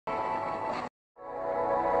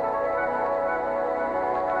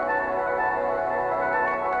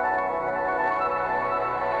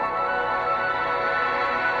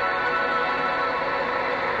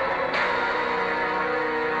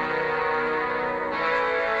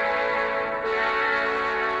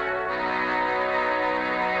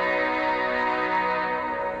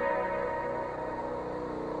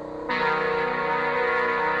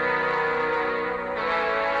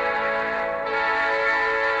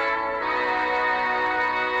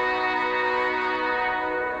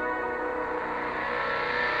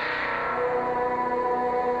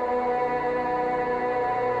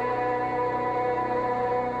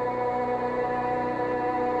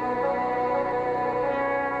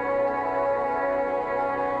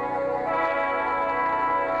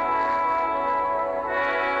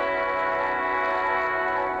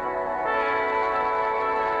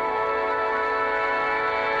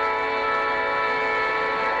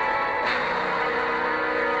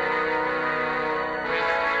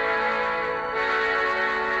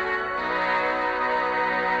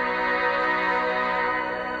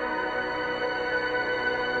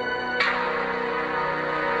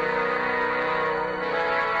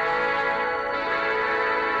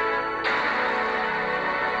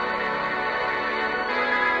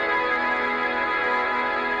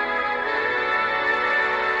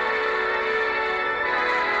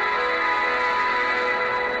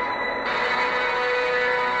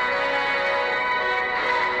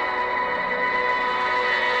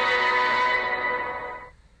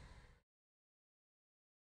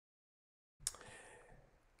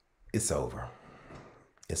It's over.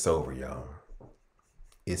 It's over, y'all.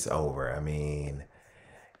 It's over. I mean,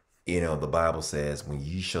 the Bible says, when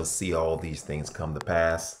you shall see all these things come to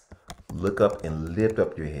pass, look up and lift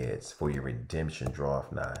up your heads, for your redemption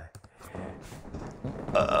draweth nigh.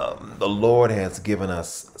 The Lord has given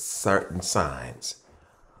us certain signs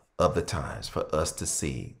of the times for us to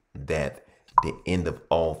see that the end of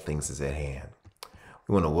all things is at hand.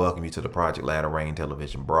 We want to welcome you to the Project Latter-rain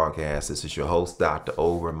television broadcast. This is your host, Dr.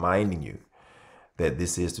 O, reminding you that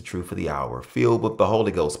this is the truth of the hour, filled with the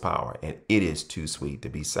Holy Ghost power, and it is too sweet to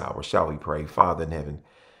be sour. Shall we pray? Father in heaven,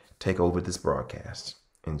 take over this broadcast.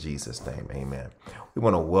 In Jesus' name, amen. We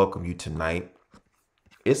want to welcome you tonight.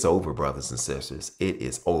 It's over, brothers and sisters. It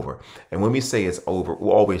is over. And when we say it's over,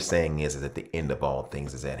 all we're saying is that the end of all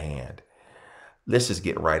things is at hand. Let's just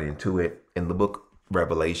get right into it. In the book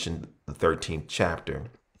Revelation, the 13th chapter,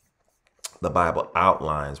 the Bible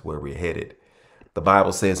outlines where we're headed. The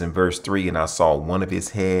Bible says in verse 3, and I saw one of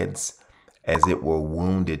his heads as it were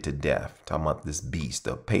wounded to death. Talking about this beast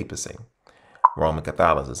of papacy, Roman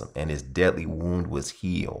Catholicism, and his deadly wound was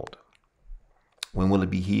healed. When will it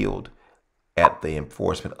be healed? At the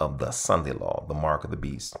enforcement of the Sunday law, the mark of the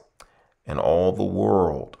beast. And all the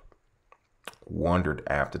world wondered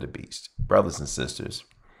after the beast. Brothers and sisters,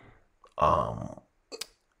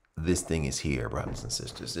 this thing is here, brothers and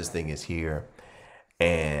sisters. This thing is here.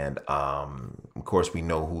 And of course, we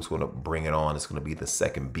know who's going to bring it on. It's going to be the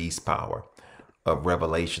second beast power of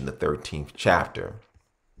Revelation, the 13th chapter.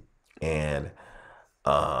 And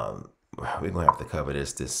we're going to have to cover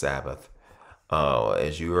this Sabbath.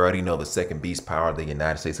 As you already know, the second beast power of the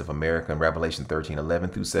United States of America in Revelation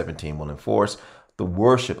 13:11-17 will enforce the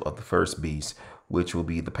worship of the first beast, which will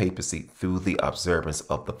be the papacy, through the observance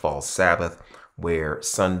of the false Sabbath, where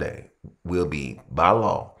Sunday will be, by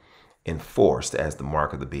law, enforced as the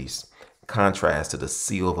mark of the beast, contrast to the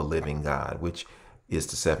seal of the living God, which is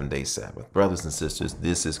the 7-day Sabbath. Brothers and sisters,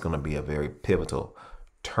 this is going to be a very pivotal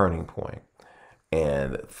turning point.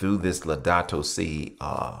 And through this Laudato Si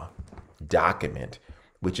document,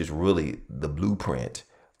 which is really the blueprint,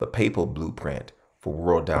 the papal blueprint for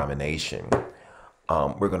world domination,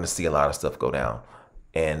 we're going to see a lot of stuff go down.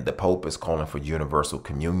 And the Pope is calling for universal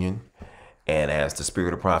communion. And as the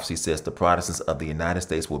spirit of prophecy says, the Protestants of the United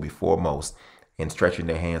States will be foremost in stretching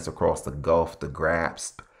their hands across the gulf to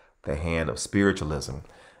grasp the hand of spiritualism.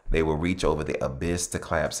 They will reach over the abyss to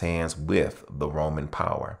clasp hands with the Roman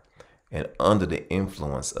power. And under the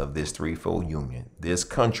influence of this threefold union, this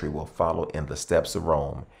country will follow in the steps of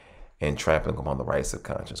Rome and trampling upon the rights of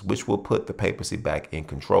conscience, which will put the papacy back in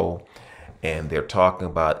control. And they're talking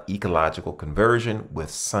about ecological conversion with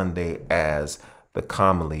Sunday as the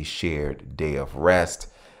commonly shared day of rest.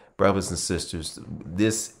 Brothers and sisters,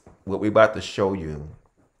 what we're about to show you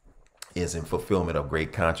is in fulfillment of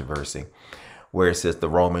great controversy, where it says the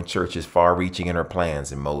Roman Church is far-reaching in her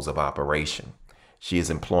plans and modes of operation. She is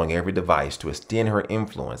employing every device to extend her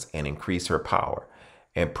influence and increase her power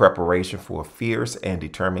in preparation for a fierce and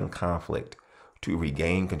determined conflict to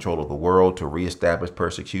regain control of the world, to reestablish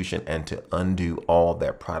persecution, and to undo all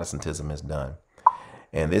that Protestantism has done.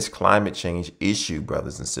 And this climate change issue,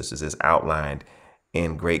 brothers and sisters, is outlined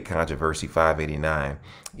in Great Controversy 589.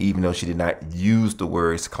 Even though she did not use the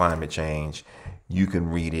words climate change, you can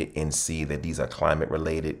read it and see that these are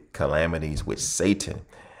climate-related calamities which Satan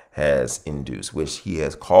has induced, which he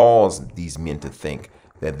has caused these men to think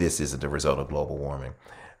that this is the result of global warming.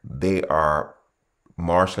 They are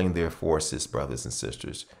marshaling their forces, brothers and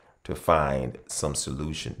sisters, to find some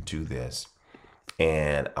solution to this.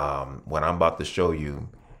 And what I'm about to show you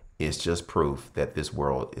is just proof that this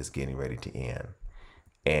world is getting ready to end.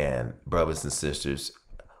 And brothers and sisters,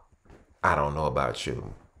 I don't know about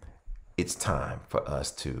you. It's time for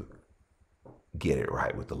us to get it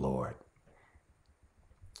right with the Lord.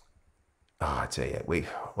 Oh, I tell you,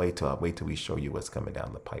 wait till we show you what's coming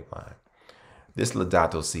down the pipeline. This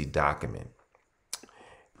Laudato Si document,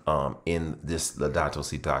 in this Laudato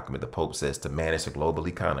Si document, the Pope says to manage the global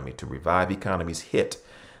economy, to revive economies hit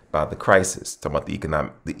by the crisis, talking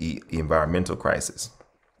about the environmental crisis,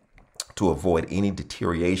 to avoid any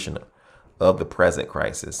deterioration of the present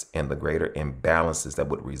crisis and the greater imbalances that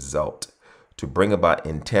would result, to bring about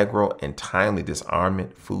integral and timely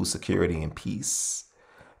disarmament, food security, and peace,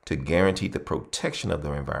 to guarantee the protection of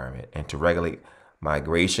the environment, and to regulate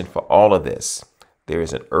migration. For all of this, there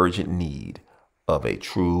is an urgent need of a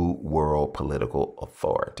true world political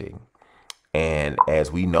authority. And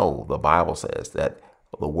as we know, the Bible says that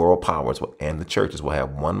the world powers and the churches will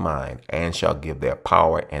have one mind and shall give their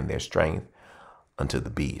power and their strength unto the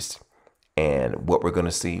beast. And what we're going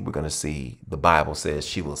to see, the Bible says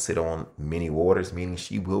she will sit on many waters, meaning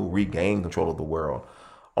she will regain control of the world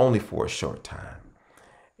only for a short time.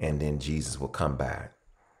 And then Jesus will come back.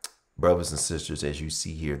 Brothers and sisters, as you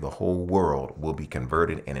see here, the whole world will be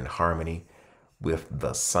converted and in harmony with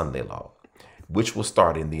the Sunday law, which will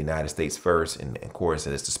start in the United States first. And of course,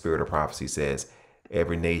 as the spirit of prophecy says,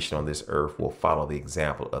 every nation on this earth will follow the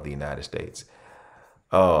example of the United States.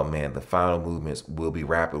 Oh man, the final movements will be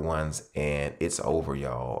rapid ones, and it's over,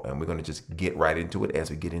 y'all. And we're going to just get right into it as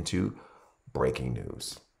we get into breaking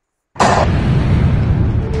news.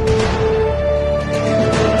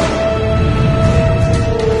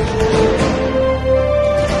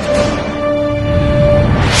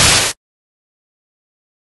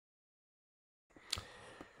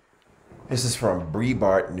 This is from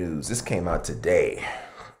Breitbart News. This came out today.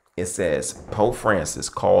 It says Pope Francis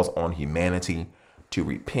calls on humanity to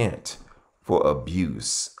repent for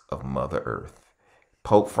abuse of Mother Earth.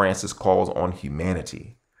 Pope Francis calls on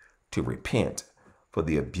humanity to repent for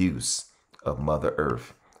the abuse of Mother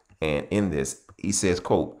Earth. And in this, he says,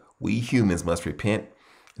 quote, "We humans must repent."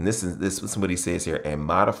 And this is what he says here, and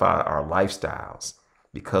modify our lifestyles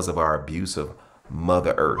because of our abuse of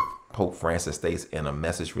Mother Earth. Pope Francis states in a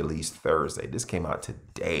message released Thursday. This came out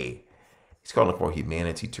today. He's calling for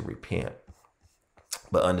humanity to repent.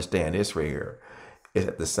 But understand this right here.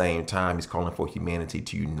 At the same time, he's calling for humanity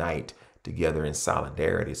to unite together in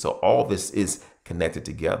solidarity. So all this is connected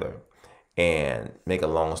together. And make a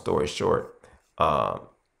long story short,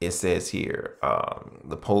 it says here,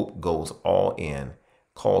 the Pope goes all in,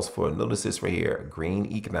 calls for, notice this right here, green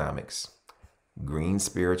economics, green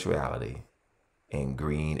spirituality, and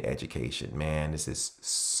green education. Man, this is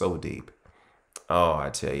so deep. Oh, I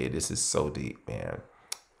tell you, this is so deep, man.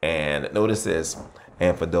 And notice this,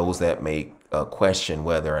 and for those that may question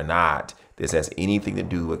whether or not this has anything to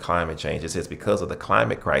do with climate change, it says because of the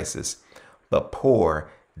climate crisis, the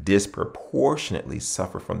poor disproportionately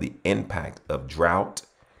suffer from the impact of drought,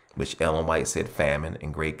 which Ellen White said famine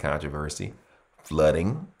and great controversy,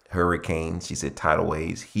 flooding, hurricanes, she said tidal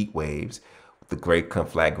waves, heat waves, the great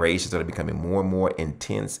conflagrations that are becoming more and more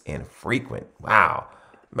intense and frequent. Wow,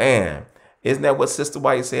 man, isn't that what Sister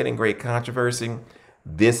White said in Great Controversy?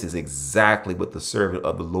 This is exactly what the servant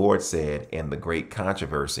of the Lord said in the Great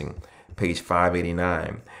Controversy, page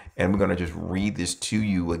 589. And we're going to just read this to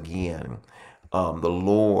you again. The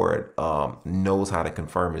Lord knows how to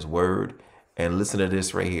confirm his word. And listen to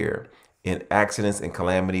this right here. In accidents and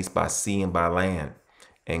calamities by sea and by land,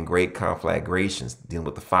 and great conflagrations dealing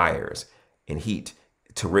with the fires and heat,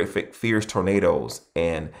 terrific fierce tornadoes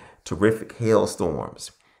and terrific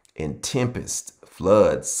hailstorms, in tempests,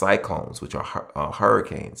 floods, cyclones, which are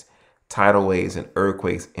hurricanes, tidal waves and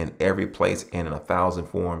earthquakes in every place and in 1,000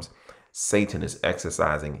 forms, Satan is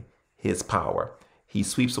exercising his power. He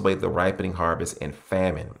sweeps away the ripening harvest, and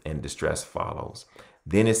famine and distress follows.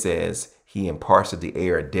 Then it says he imparts to the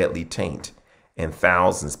air a deadly taint, and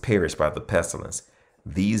thousands perish by the pestilence.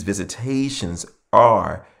 These visitations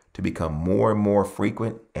are to become more and more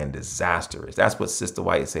frequent and disastrous. That's what Sister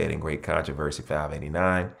White said in Great Controversy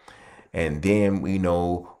 589. And then we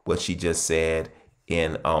know what she just said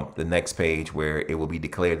in the next page, where it will be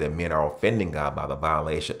declared that men are offending God by the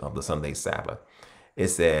violation of the Sunday Sabbath. It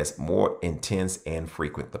says more intense and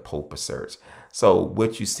frequent, the Pope asserts. So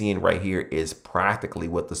what you're seeing right here is practically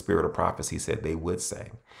what the spirit of prophecy said they would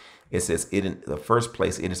say. It says, in the first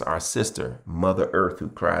place, it is our sister, Mother Earth, who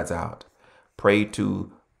cries out. Pray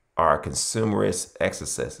to our consumerist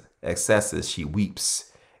excesses, she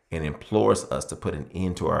weeps and implores us to put an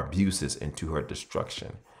end to our abuses and to her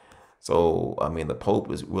destruction. So, I mean, the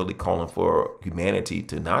Pope is really calling for humanity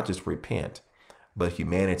to not just repent, but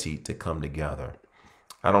humanity to come together.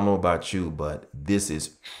 I don't know about you, but this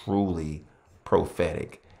is truly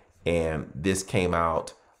prophetic. And this came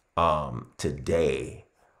out today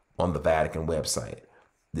on the Vatican website.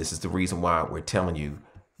 This is the reason why we're telling you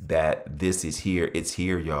that this is here. It's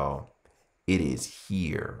here, y'all. It is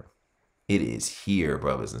here. It is here,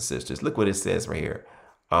 brothers and sisters. Look what it says right here.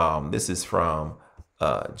 This is from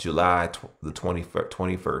July the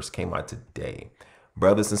 21st, came out today.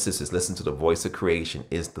 Brothers and sisters, listen to the voice of creation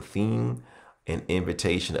is the theme and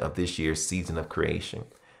invitation of this year's season of creation.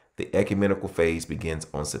 The ecumenical phase begins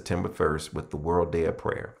on September 1st with the World Day of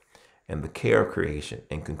Prayer and the Care of Creation,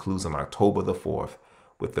 and concludes on October the 4th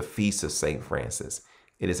with the Feast of St. Francis.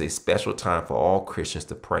 It is a special time for all Christians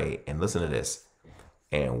to pray and listen to this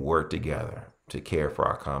and work together to care for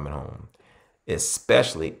our common home.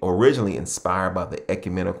 Especially originally inspired by the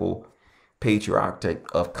ecumenical patriarchate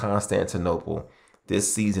of Constantinople,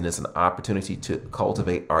 this season is an opportunity to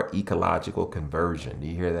cultivate our ecological conversion. Do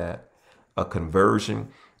you hear that? a conversion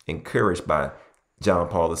encouraged by John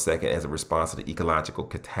Paul II as a response to the ecological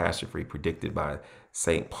catastrophe predicted by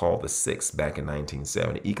St. Paul VI back in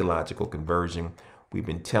 1970. Ecological conversion. We've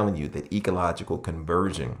been telling you that ecological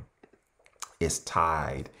conversion is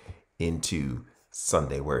tied into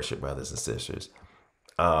Sunday worship, brothers and sisters.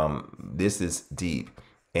 This is deep,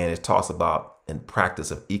 and it talks about in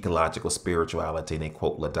practice of ecological spirituality, and they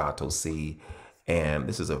quote Laudato Si. And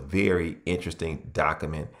this is a very interesting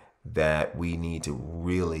document that we need to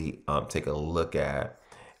really take a look at.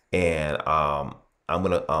 And I'm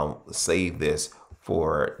going to save this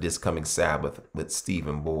for this coming Sabbath with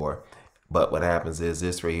Stephen Bohr. But what happens is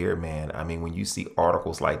this right here, man. I mean, when you see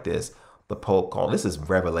articles like this, the Pope called, this is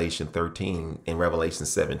Revelation 13 and Revelation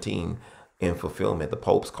 17 in fulfillment. The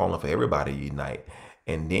Pope's calling for everybody to unite.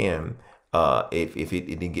 And then if it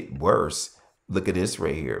didn't get worse, look at this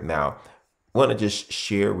right here. Now, I want to just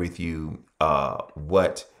share with you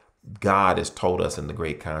what God has told us in the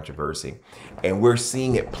Great Controversy. And we're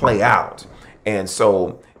seeing it play out. And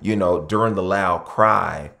so, you know, during the loud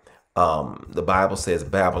cry, the Bible says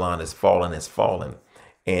Babylon is fallen, is fallen.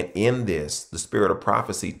 And in this, the spirit of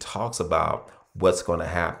prophecy talks about what's going to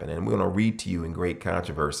happen. And we're going to read to you in Great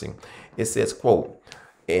Controversy. It says, quote,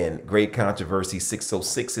 in Great Controversy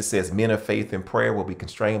 606, it says, men of faith and prayer will be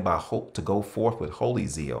constrained by hope to go forth with holy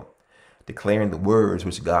zeal, declaring the words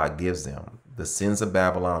which God gives them. The sins of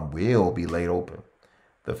Babylon will be laid open.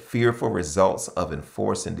 The fearful results of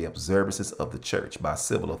enforcing the observances of the church by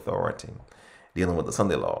civil authority, dealing with the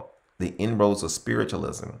Sunday law, the inroads of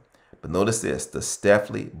spiritualism. But notice this, the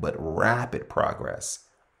stealthy but rapid progress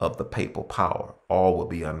of the papal power, all will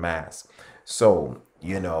be unmasked. So,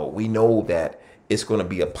 you know, we know that it's going to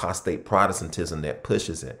be apostate Protestantism that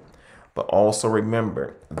pushes it. But also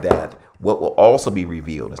remember that what will also be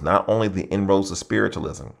revealed is not only the inroads of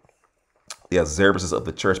spiritualism, the observances of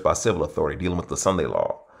the church by civil authority, dealing with the Sunday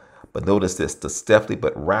law. But notice this, the stealthy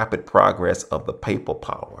but rapid progress of the papal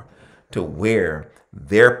power, to where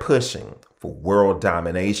they're pushing for world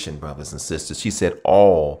domination, brothers and sisters. She said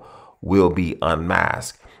all will be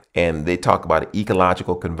unmasked. And they talk about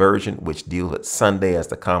ecological conversion, which deals with Sunday as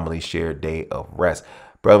the commonly shared day of rest.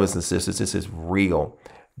 Brothers and sisters, this is real.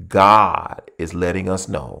 God is letting us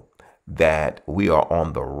know that we are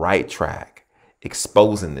on the right track,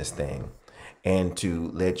 exposing this thing, and to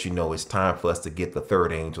let you know it's time for us to get the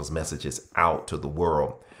third angel's messages out to the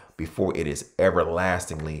world before it is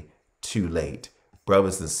everlastingly too late.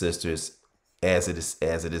 Brothers and sisters, as it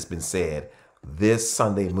has been said, this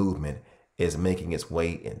Sunday movement is making its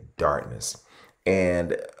way in darkness.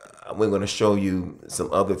 And we're going to show you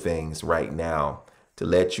some other things right now to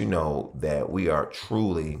let you know that we are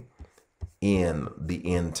truly in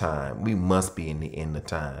the end time. We must be in the end of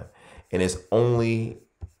time. And it's only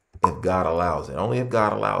if God allows it, only if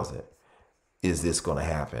God allows it, is this going to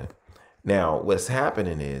happen. Now, what's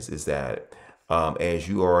happening is that, as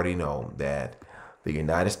you already know, that the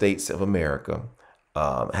United States of America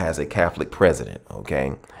has a Catholic president,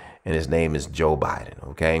 okay? And his name is Joe Biden,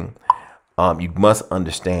 okay? You must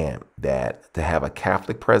understand that to have a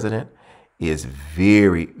Catholic president is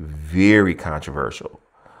very, very controversial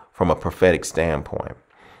from a prophetic standpoint.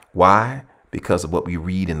 Why? Because of what we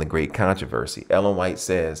read in the Great Controversy. Ellen White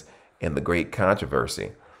says in the Great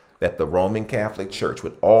Controversy that the Roman Catholic Church,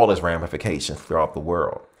 with all its ramifications throughout the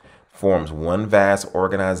world, forms one vast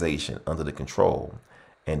organization under the control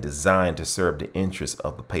and designed to serve the interests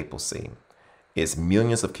of the papacy. Its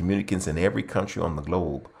millions of communicants in every country on the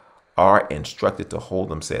globe are instructed to hold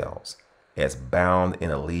themselves as bound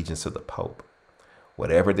in allegiance to the Pope.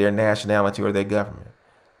 Whatever their nationality or their government,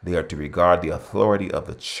 they are to regard the authority of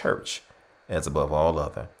the church as above all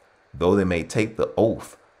other. Though they may take the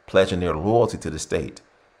oath pledging their loyalty to the state,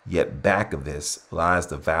 yet back of this lies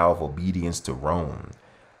the vow of obedience to Rome,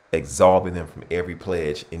 absolving them from every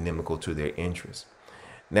pledge inimical to their interests.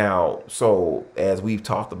 Now, so as we've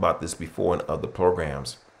talked about this before in other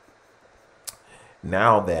programs,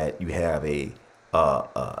 now that you have a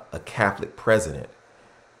Catholic president,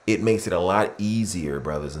 it makes it a lot easier,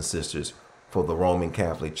 brothers and sisters, for the Roman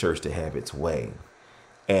Catholic Church to have its way.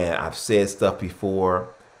 And I've said stuff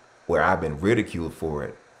before where I've been ridiculed for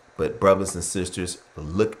it. But brothers and sisters,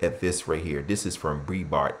 look at this right here. This is from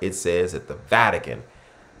Breitbart. It says that the Vatican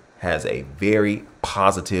has a very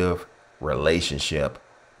positive relationship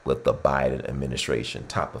with the Biden administration.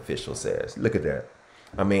 Top official says. Look at that.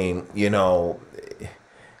 I mean, you know,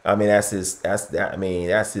 that's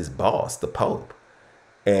his boss, the Pope.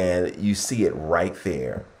 And you see it right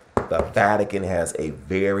there. The Vatican has a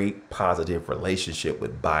very positive relationship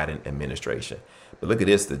with Biden administration. But look at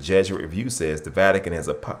this. The Jesuit Review says the Vatican has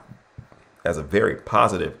a very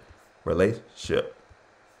positive relationship.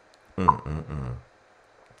 And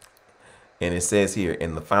it says here,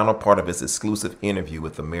 in the final part of his exclusive interview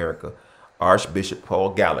with America, Archbishop Paul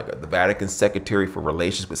Gallagher, the Vatican's Secretary for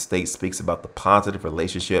Relations with States, speaks about the positive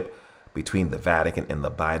relationship between the Vatican and the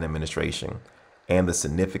Biden administration and the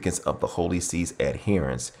significance of the Holy See's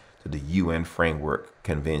adherence to the UN Framework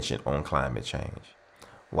Convention on Climate Change.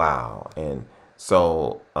 Wow. And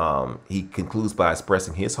so he concludes by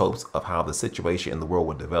expressing his hopes of how the situation in the world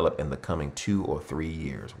will develop in the coming 2 or 3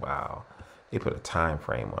 years. Wow. They put a time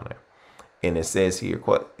frame on it. And it says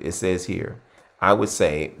here, I would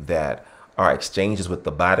say that our exchanges with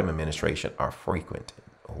the Biden administration are frequent.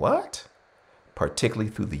 What? Particularly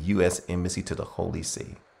through the U.S. Embassy to the Holy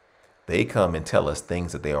See. They come and tell us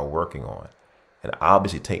things that they are working on, and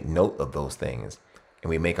obviously take note of those things, and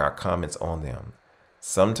we make our comments on them.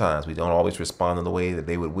 Sometimes we don't always respond in the way that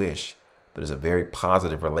they would wish, but it's a very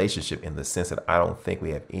positive relationship in the sense that I don't think we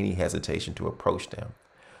have any hesitation to approach them,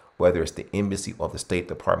 whether it's the embassy or the State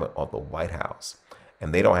Department or the White House.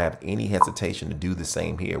 And they don't have any hesitation to do the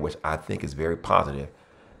same here, which I think is very positive,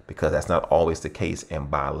 because that's not always the case in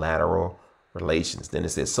bilateral relations. Then it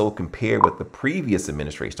says, so compared with the previous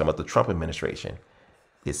administration, talking about the Trump administration,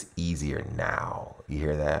 it's easier now. You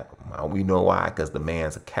hear that? We know why, because the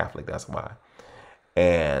man's a Catholic. That's why.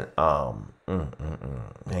 And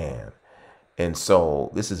man, and so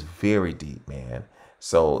this is very deep, man.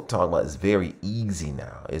 So talking about, it's very easy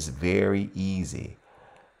now. It's very easy.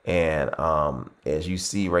 And as you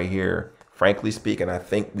see right here, frankly speaking, I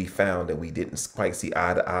think we found that we didn't quite see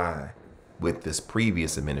eye to eye with this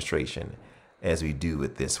previous administration as we do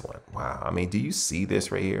with this one. Wow. I mean, do you see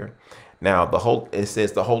this right here? Now, it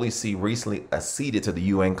says the Holy See recently acceded to the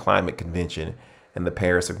UN Climate Convention and the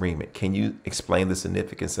Paris Agreement. Can you explain the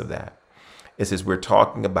significance of that? It says we're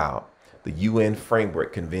talking about the UN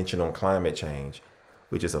Framework Convention on Climate Change,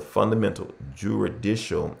 which is a fundamental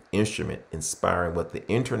judicial instrument inspiring what the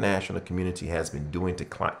international community has been doing to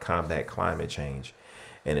combat climate change,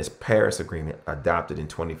 and its Paris Agreement adopted in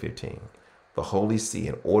 2015. The Holy See,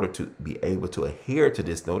 in order to be able to adhere to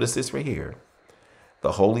this, notice this right here,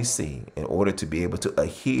 the Holy See, in order to be able to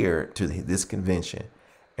adhere to this convention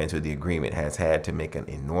and to the agreement, has had to make an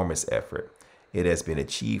enormous effort. It has been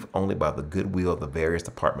achieved only by the goodwill of the various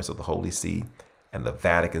departments of the Holy See and the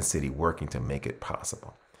Vatican City working to make it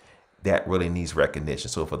possible. That really needs recognition.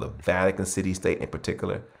 So for the Vatican City State in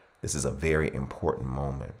particular, this is a very important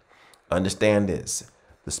moment. Understand this.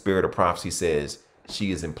 The spirit of prophecy says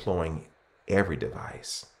she is employing every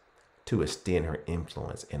device to extend her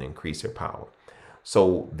influence and increase her power.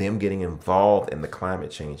 So them getting involved in the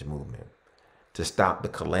climate change movement to stop the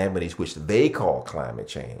calamities which they call climate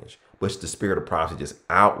change, which the spirit of prophecy just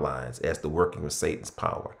outlines as the working of Satan's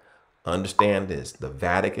power. Understand this, the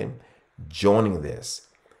Vatican joining this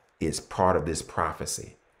is part of this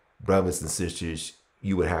prophecy. Brothers and sisters,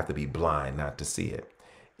 you would have to be blind not to see it.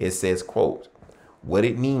 It says, quote, what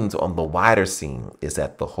it means on the wider scene is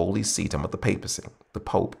that the Holy See, talking about the papacy, the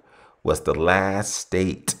Pope, was the last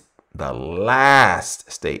state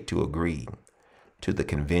to agree to the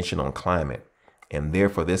Convention on Climate. And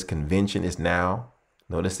therefore this convention is now,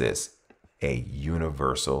 notice this, a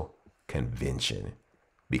universal convention,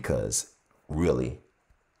 because really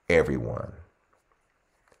everyone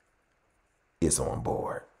is on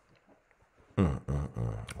board.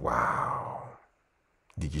 Wow.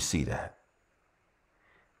 Did you see that?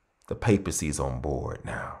 The papacy is on board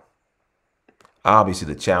now. Obviously,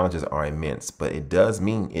 the challenges are immense, but it does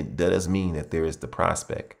mean that there is the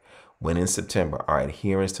prospect, when in September our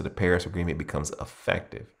adherence to the Paris Agreement becomes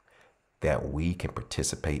effective, that we can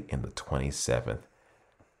participate in the 27th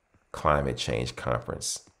Climate Change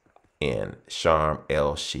Conference in Sharm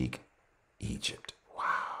el-Sheikh, Egypt. Wow.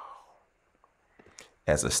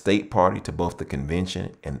 As a state party to both the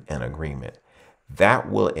convention and an agreement, that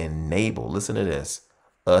will enable, listen to this,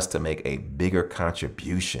 us to make a bigger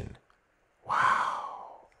contribution.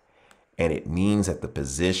 Wow. And it means that the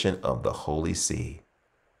position of the Holy See,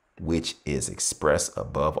 which is expressed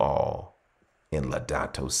above all in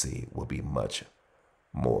Laudato Si, will be much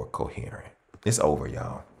more coherent. It's over,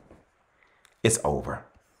 y'all. It's over.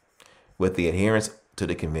 With the adherence to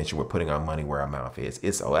the convention, we're putting our money where our mouth is.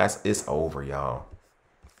 It's over, y'all.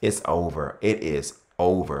 It's over. It is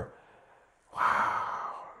over. Wow.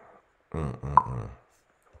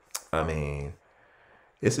 I mean,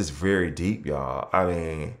 this is very deep, y'all. I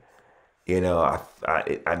mean,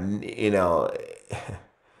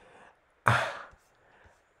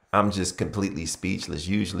 I'm just completely speechless.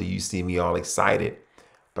 Usually you see me all excited,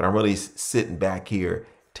 but I'm really sitting back here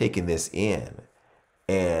taking this in.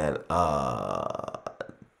 And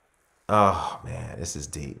Oh man, this is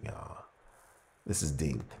deep, y'all. This is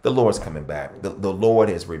deep. The Lord's coming back. The Lord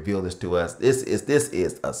has revealed this to us. This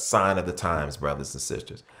is a sign of the times, brothers and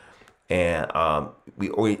sisters. And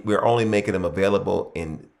we're only making them available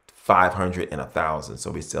in 500 and 1,000.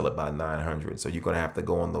 So we sell it by 900. So you're gonna have to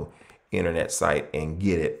go on the internet site and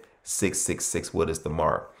get it. 666. What is the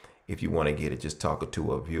mark? If you want to get it, just talk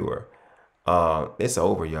to a viewer. It's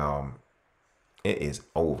over, y'all. It is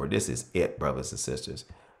over. This is it, brothers and sisters.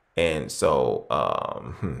 And so,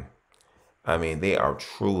 I mean, they are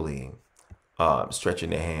truly stretching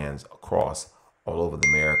their hands across all over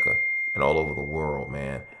America and all over the world,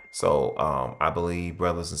 man. So I believe,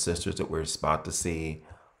 brothers and sisters, that we're about to see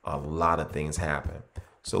a lot of things happen.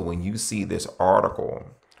 So when you see this article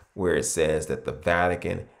where it says that the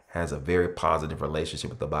Vatican has a very positive relationship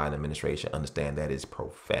with the Biden administration, understand that is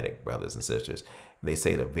prophetic, brothers and sisters. They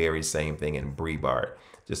say the very same thing in Breitbart,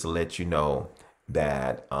 just to let you know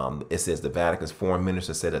that it says the Vatican's foreign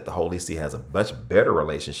minister said that the Holy See has a much better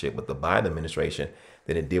relationship with the Biden administration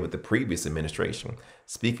than it did with the previous administration.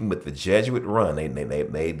 Speaking with the Jesuit Run,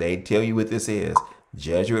 they tell you what this is.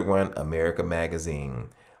 Jesuit Run America magazine.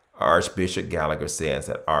 Archbishop Gallagher says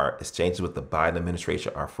that our exchanges with the Biden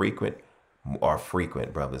administration are frequent,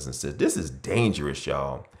 brothers and sisters. This is dangerous,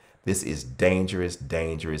 y'all. This is dangerous,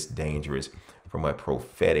 dangerous, dangerous from a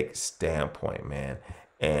prophetic standpoint, man.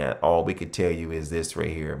 And all we could tell you is this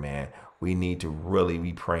right here, man. We need to really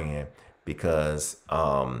be praying because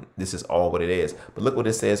this is all what it is. But look what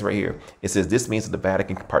it says right here. It says this means that the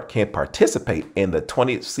Vatican can participate in the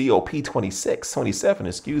COP27,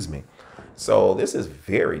 excuse me. So this is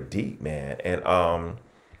very deep, man. And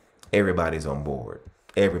everybody's on board.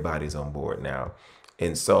 Everybody's on board now.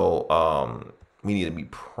 And so we need to be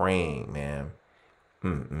praying, man.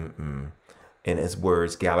 In his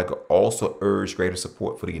words, Gallagher also urged greater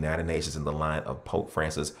support for the United Nations in the line of Pope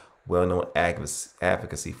Francis' well-known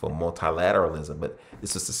advocacy for multilateralism. But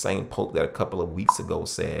this is the same Pope that a couple of weeks ago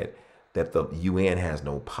said that the UN has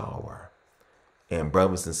no power. And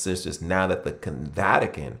brothers and sisters, now that the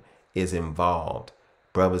Vatican is involved,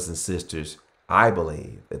 brothers and sisters, I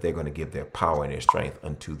believe that they're going to give their power and their strength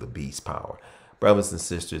unto the beast power. Brothers and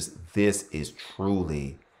sisters, this is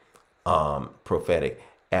truly prophetic.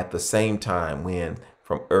 At the same time, when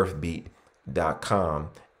from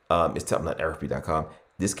earthbeat.com, it's telling not earthbeat.com,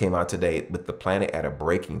 this came out today, with the planet at a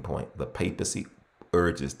breaking point, the papacy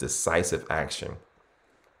urges decisive action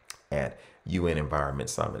at UN environment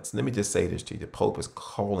summits. Let me just say this to you. The Pope is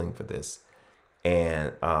calling for this.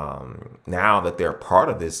 And now that they're part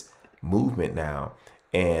of this movement now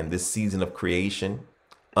and this season of creation,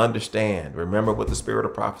 understand, remember what the spirit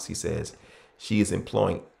of prophecy says. She is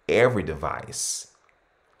employing every device.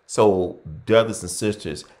 So, brothers and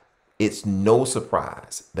sisters, it's no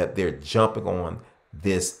surprise that they're jumping on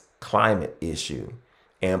this climate issue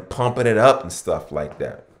and pumping it up and stuff like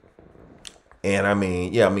that. And I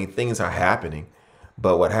mean, yeah, I mean, things are happening,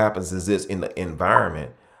 but what happens is this in the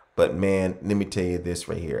environment. But man, let me tell you this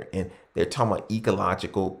right here. And they're talking about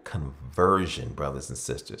ecological conversion, brothers and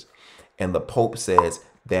sisters. And the Pope says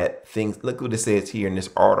that things, look what it says here in this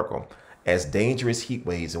article, as dangerous heat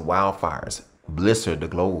waves and wildfires blister the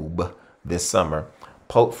globe this summer,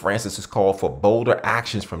 Pope Francis has called for bolder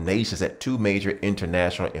actions from nations at two major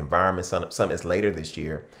international environment summits later this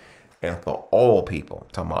year, and for all people,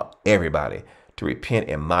 talking about everybody, to repent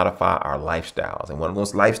and modify our lifestyles. And one of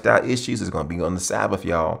those lifestyle issues is going to be on the Sabbath,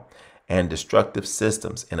 y'all, and destructive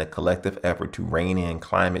systems in a collective effort to rein in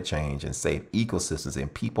climate change and save ecosystems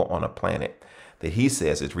and people on a planet that he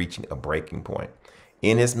says is reaching a breaking point.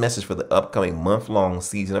 In his message for the upcoming month-long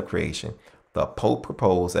season of creation, the Pope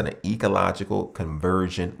proposed that an ecological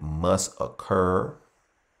conversion must occur.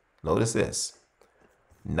 Notice this,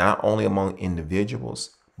 not only among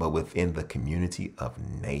individuals, but within the community of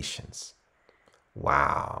nations.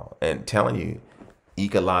 Wow. And telling you,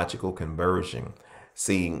 ecological conversion.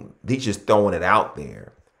 See, he's just throwing it out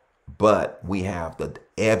there, but we have the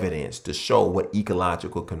evidence to show what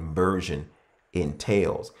ecological conversion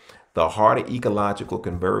entails. The heart of ecological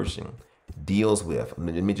conversion deals with,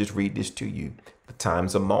 let me just read this to you. The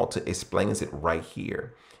Times of Malta explains it right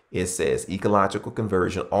here. It says ecological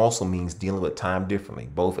conversion also means dealing with time differently,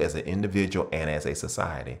 both as an individual and as a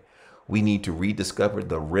society. We need to rediscover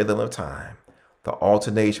the rhythm of time, the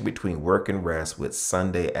alternation between work and rest, with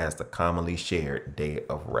Sunday as the commonly shared day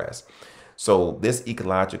of rest. So this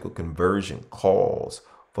ecological conversion calls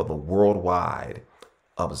for the worldwide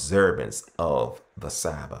observance of the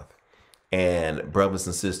Sabbath. And brothers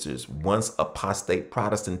and sisters, once apostate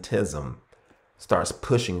Protestantism starts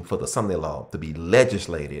pushing for the Sunday law to be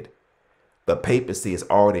legislated, the papacy has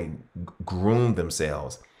already groomed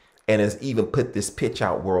themselves and has even put this pitch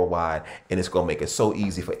out worldwide, and it's going to make it so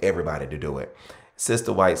easy for everybody to do it.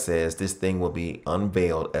 Sister White says this thing will be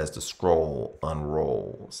unveiled as the scroll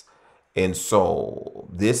unrolls. And so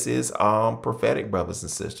this is prophetic, brothers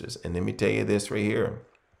and sisters. And let me tell you this right here.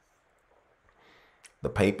 The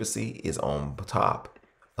papacy is on top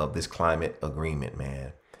of this climate agreement,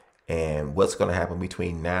 man. And what's going to happen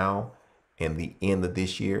between now and the end of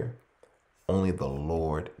this year, only the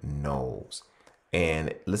Lord knows.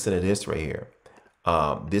 And listen to this right here.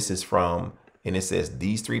 This is from, and it says,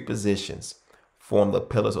 these three positions form the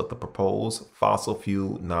pillars of the proposed fossil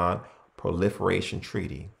fuel non-proliferation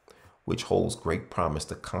treaty, which holds great promise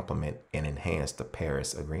to complement and enhance the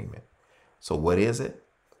Paris Agreement. So what is it?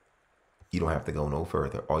 You don't have to go no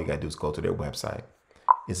further. All you got to do is go to their website.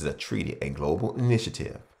 This is a treaty, a global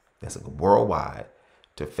initiative that's worldwide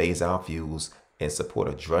to phase out fuels and support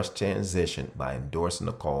a just transition by endorsing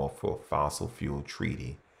the call for a fossil fuel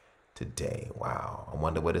treaty today. Wow. I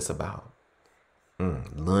wonder what it's about.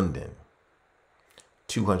 London.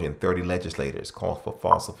 230 legislators call for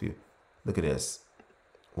fossil fuel. Look at this.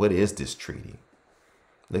 What is this treaty?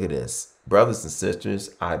 Look at this. Brothers and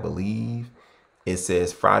sisters, I believe it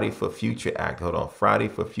says Friday for Future Act. Hold on. Friday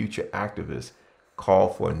for Future activists call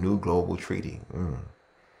for a new global treaty.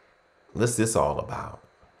 What's this all about?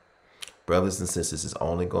 Brothers and sisters, it's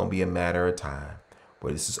only going to be a matter of time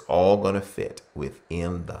where this is all going to fit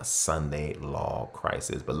within the Sunday law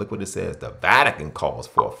crisis. But look what it says. The Vatican calls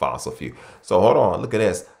for a fossil fuel. So hold on. Look at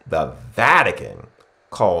this. The Vatican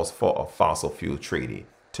calls for a fossil fuel treaty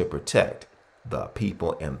to protect the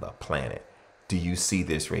people and the planet. Do you see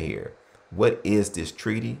this right here? What is this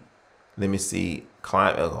treaty? Let me see.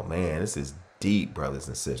 Oh man, this is deep, brothers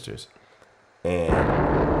and sisters.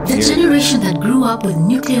 And the generation that grew up with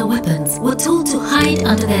nuclear weapons were told to hide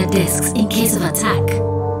under their desks in case of attack.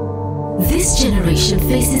 This generation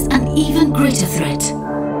faces an even greater threat,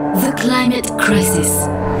 the climate crisis.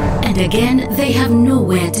 And again, they have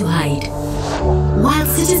nowhere to hide. While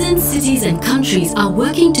citizens, cities and countries are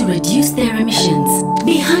working to reduce their emissions,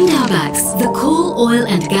 behind our backs, the coal, oil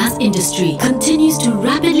and gas industry continues to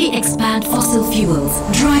rapidly expand fossil fuels,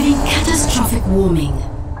 driving catastrophic warming.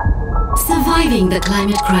 Surviving the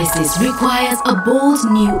climate crisis requires a bold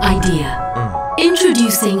new idea.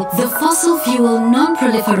 Introducing the Fossil Fuel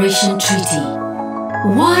Non-Proliferation Treaty.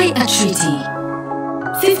 Why a treaty?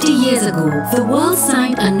 50 years ago, the world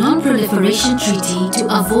signed a non-proliferation treaty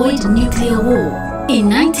to avoid nuclear war. In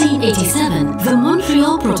 1987, the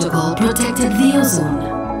Montreal Protocol protected the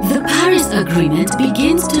ozone. The Paris Agreement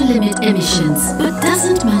begins to limit emissions, but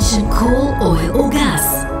doesn't mention coal, oil or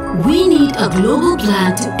gas. We need a global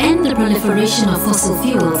plan to end the proliferation of fossil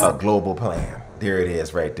fuels. A global plan. There it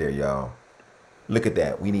is right there, y'all. Look at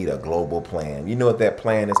that. We need a global plan. You know what that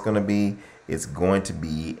plan is going to be? It's going to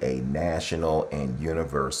be a national and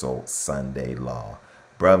universal Sunday law.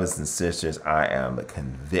 Brothers and sisters, I am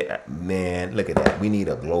convinced. Man, look at that. We need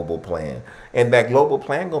a global plan. And that global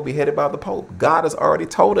plan going to be headed by the Pope. God has already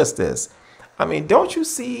told us this. I mean, don't you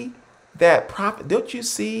see that prophet? Don't you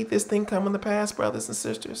see this thing coming to pass, brothers and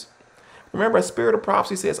sisters? Remember, a spirit of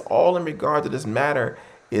prophecy says all in regard to this matter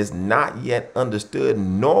is not yet understood,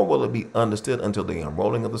 nor will it be understood until the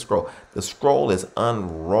unrolling of the scroll. The scroll is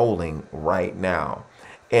unrolling right now.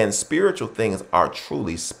 And spiritual things are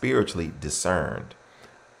truly spiritually discerned.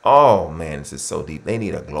 Oh, man, this is so deep. They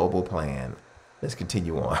need a global plan. Let's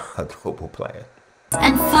continue on. A global plan.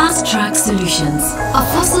 And fast-track solutions. A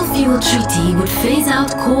fossil fuel treaty would phase out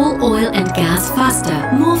coal, oil and gas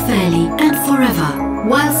faster, more fairly and forever,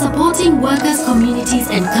 while supporting workers, communities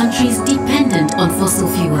and countries dependent on fossil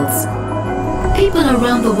fuels. People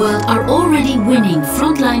around the world are already winning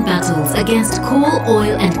frontline battles against coal,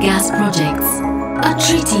 oil and gas projects. A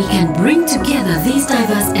treaty can bring together these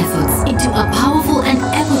diverse efforts into a powerful and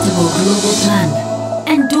equitable global plan.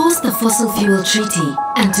 Endorse the Fossil Fuel Treaty,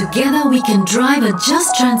 and together we can drive a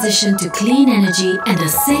just transition to clean energy and a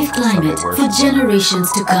safe climate for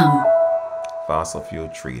generations to come. Fossil Fuel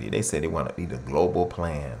Treaty. They say they want to need a global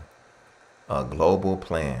plan. A global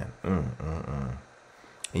plan. And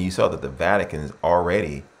you saw that the Vatican is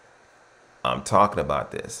already talking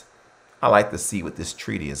about this. I like to see what this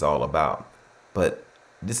treaty is all about. But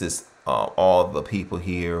this is all the people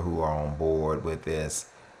here who are on board with this.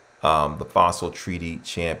 The Fossil Treaty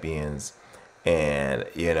champions. And,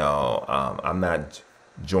 you know, I'm not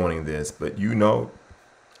joining this, but you know,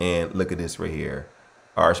 and look at this right here.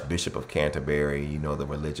 Archbishop of Canterbury, you know, the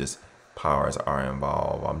religious powers are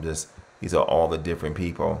involved. These are all the different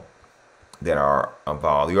people that are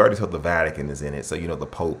involved. You already told the Vatican is in it. So, you know, the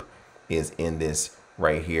Pope is in this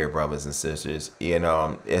right here, brothers and sisters. You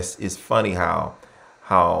know, it's funny how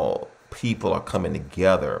how people are coming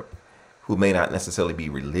together who may not necessarily be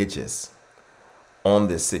religious on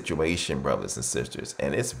this situation, brothers and sisters.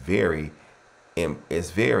 And it's very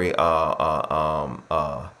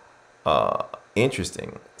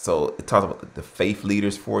interesting. So it talks about the faith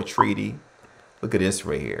leaders for a treaty. Look at this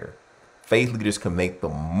right here. Faith leaders can make the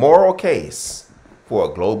moral case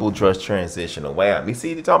for a global just transition away. You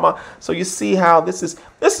see, you're talking about. So you see how this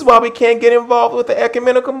is why we can't get involved with the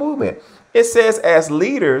ecumenical movement. It says, as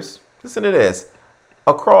leaders, listen to this,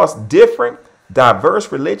 across different, diverse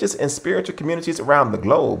religious and spiritual communities around the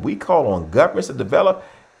globe, we call on governments to develop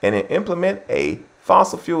and implement a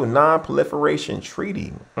fossil fuel non-proliferation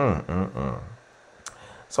treaty.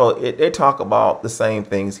 So they talk about the same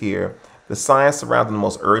things here. The science surrounding the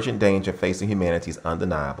most urgent danger facing humanity is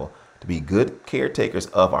undeniable. To be good caretakers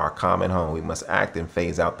of our common home, we must act and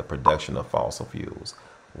phase out the production of fossil fuels.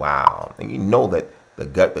 Wow. And you know that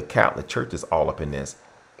the Catholic Church is all up in this.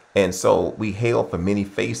 And so we hail from many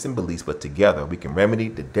faiths and beliefs, but together we can remedy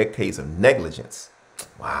the decades of negligence.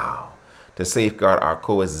 Wow. To safeguard our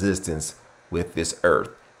coexistence with this earth.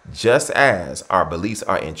 Just as our beliefs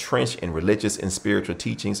are entrenched in religious and spiritual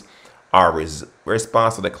teachings, our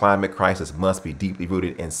response to the climate crisis must be deeply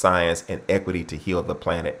rooted in science and equity to heal the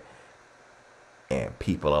planet. And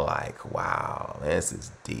people are like, wow, this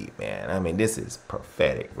is deep, man. I mean, this is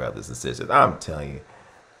prophetic, brothers and sisters. I'm telling you.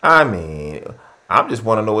 I mean, I just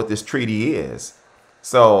want to know what this treaty is.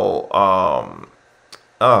 So,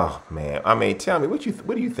 oh, man. I mean, tell me, what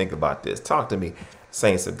do you think about this? Talk to me,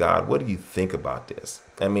 saints of God. What do you think about this?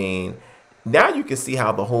 I mean, now you can see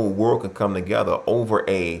how the whole world can come together over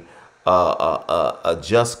a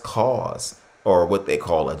just cause, or what they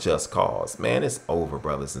call a just cause. Man, it's over,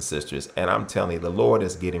 brothers and sisters. And I'm telling you, the Lord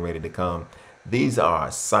is getting ready to come. These are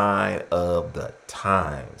a sign of the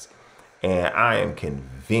times. And I am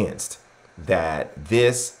convinced that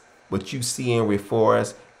this, what you see in before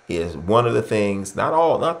us, is one of the things,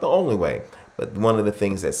 not the only way, but one of the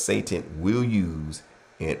things that Satan will use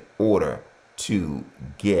in order to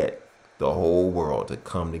get the whole world to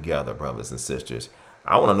come together, brothers and sisters.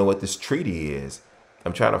 I want to know what this treaty is.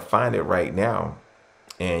 I'm trying to find it right now.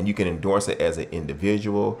 And you can endorse it as an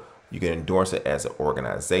individual. You can endorse it as an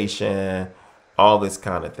organization. All this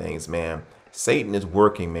kind of things, man. Satan is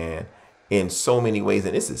working, man, in so many ways.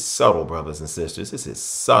 And this is subtle, brothers and sisters. This is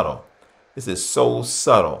subtle. This is so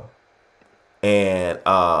subtle. And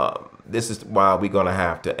this is why we're going to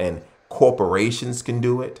have to, and corporations can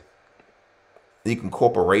do it.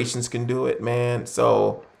 Corporations can do it, man.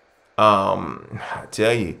 So I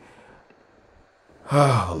tell you,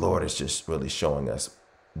 oh, Lord is just really showing us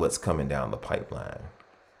what's coming down the pipeline.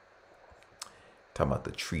 Talking about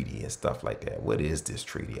the treaty and stuff like that. What is this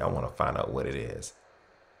treaty? I want to find out what it is.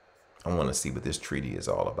 I want to see what this treaty is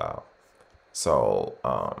all about. So,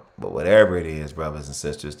 but whatever it is, brothers and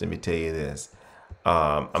sisters, let me tell you this.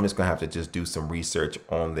 I'm just going to have to just do some research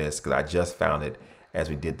on this because I just found it as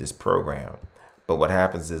we did this program. But what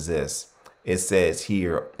happens is this. It says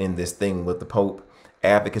here in this thing with the Pope,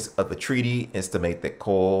 advocates of the treaty estimate that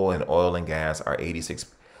coal and oil and gas are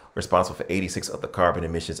responsible for 86 of the carbon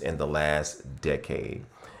emissions in the last decade.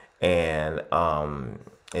 And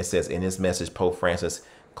it says in his message, Pope Francis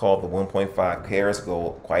called the 1.5 Paris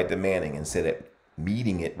goal quite demanding and said that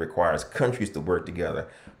meeting it requires countries to work together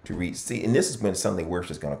to reach. See, and this is when Sunday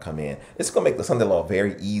worship is going to come in. It's going to make the Sunday law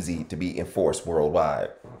very easy to be enforced worldwide.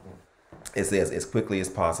 It says as quickly as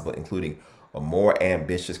possible, including a more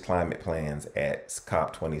ambitious climate plans at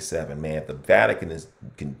COP27. Man, if the Vatican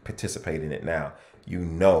can participate in it now, you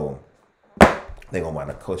know they're going to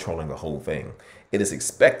wind up controlling the whole thing. It is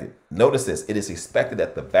expected, notice this, it is expected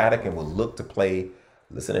that the Vatican will look to play,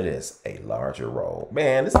 listen to this, a larger role.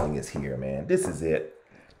 Man, this thing is here, man. This is it.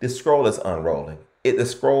 This scroll is unrolling. The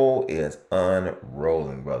scroll is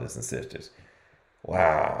unrolling, brothers and sisters.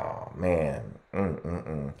 Wow,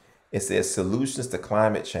 man. It says solutions to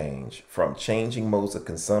climate change from changing modes of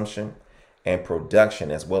consumption and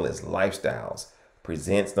production as well as lifestyles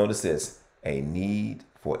presents, notice this, a need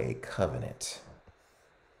for a covenant.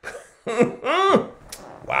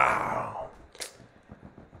 Wow.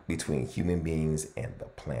 Between human beings and the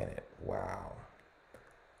planet. Wow.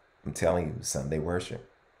 I'm telling you, Sunday worship.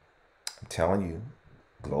 I'm telling you,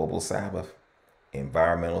 global Sabbath,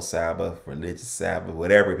 environmental Sabbath, religious Sabbath,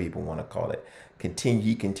 whatever people want to call it.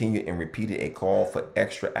 Continue and repeated a call for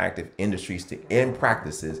extra active industries to end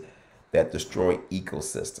practices that destroy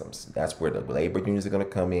ecosystems. That's where the labor unions are going to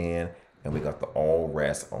come in, and we got the all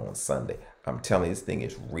rest on Sunday. I'm telling you, this thing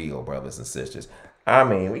is real, brothers and sisters. I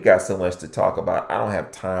mean, we got so much to talk about. I don't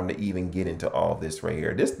have time to even get into all this right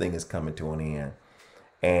here. This thing is coming to an end.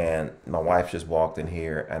 And my wife just walked in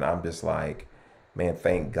here, and I'm just like, man,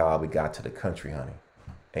 thank God we got to the country, honey.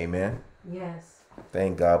 Amen. Yes.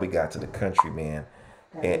 Thank God we got to the country, man.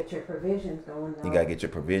 Gotta get your provisions going, though. You gotta get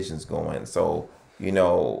your provisions going. So, you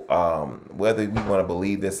know, whether we want to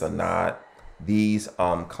believe this or not, these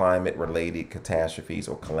climate related catastrophes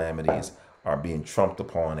or calamities are being trumped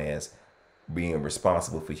upon as being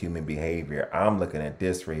responsible for human behavior. I'm looking at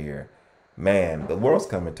this right here. Man, the world's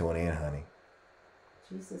coming to an end, honey.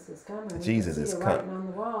 Jesus is coming. Jesus is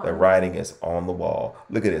coming. The The writing is on the wall.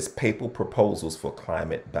 Look at this. Papal proposals for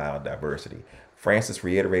climate biodiversity. Francis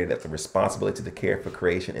reiterated that the responsibility to care for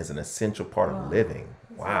creation is an essential part of living.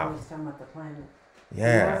 Wow. He's talking about the planet. Yeah.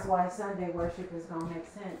 And that's why Sunday worship is going to make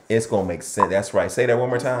sense. It's going to make sense. That's right. Say that one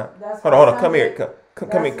more time. That's Hold on. why Come here. Sunday-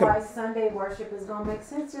 Come here. That's why Sunday worship is going to make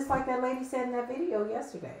sense, just like that lady said in that video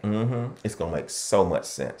yesterday. It's going to make so much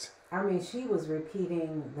sense. I mean, she was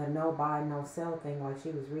repeating the no buy, no sell thing like she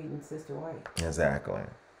was reading Sister White. Exactly.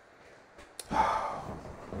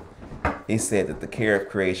 He said that the care of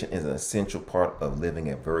creation is an essential part of living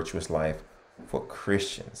a virtuous life for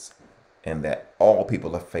Christians, and that all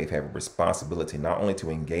people of faith have a responsibility not only to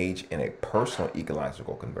engage in a personal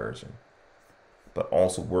ecological conversion, but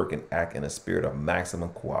also work and act in a spirit of maximum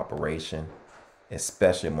cooperation,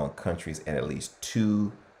 especially among countries at least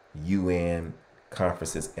 2 UN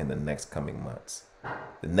conferences in the next coming months.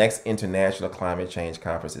 The next International Climate Change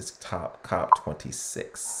Conference is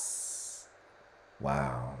COP26.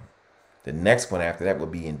 Wow. The next one after that will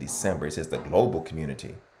be in December. It says the global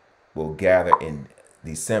community will gather in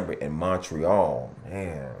December in Montreal.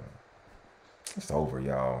 Man, it's over,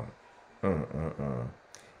 y'all.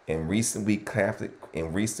 In recent weeks, Catholic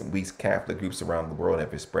groups around the world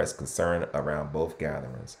have expressed concern around both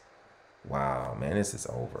gatherings. Wow, man, this is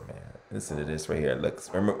over, man. Listen to this right here. Look,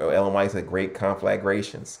 remember Ellen White said great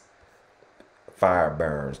conflagrations, fire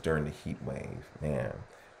burns during the heat wave. Man,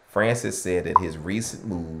 Francis said that his recent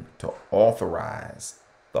move to authorize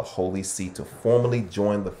the Holy See to formally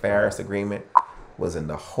join the Paris Agreement was in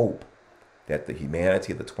the hope that the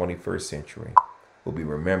humanity of the 21st century will be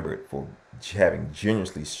remembered for having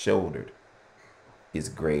generously shouldered its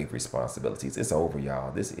grave responsibilities. It's over,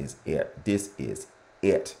 y'all. This is it. This is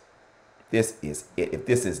it. This is it. If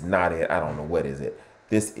this is not it, I don't know what is it.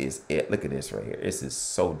 This is it. Look at this right here. This is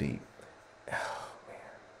so deep.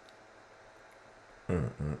 Oh,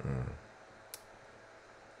 man.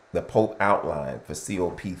 The Pope outlined for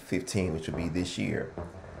COP15, which will be this year,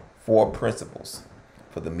 4 principles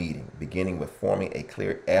for the meeting, beginning with forming a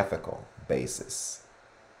clear ethical basis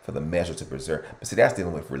for the measure to preserve. But see, that's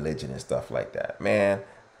dealing with religion and stuff like that. Man,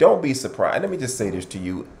 don't be surprised. Let me just say this to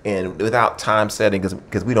you, and without time setting,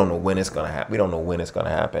 because we don't know when it's going to happen. We don't know when it's going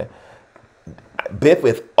to happen. But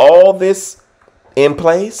with all this in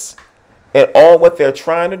place and all what they're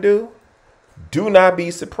trying to do not be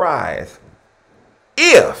surprised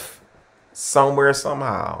if somewhere,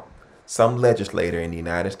 somehow, some legislator in the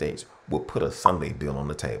United States will put a Sunday bill on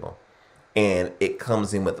the table, and it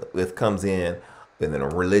comes in within a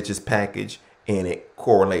religious package, and it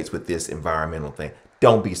correlates with this environmental thing.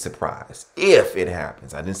 Don't be surprised if it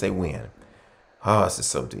happens. I didn't say when. Oh, this is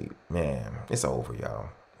so deep. Man, it's over, y'all.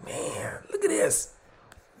 Man, look at this.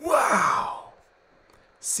 Wow.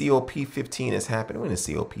 COP15 is happening. When is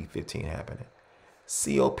COP15 happening?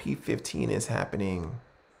 COP15 is happening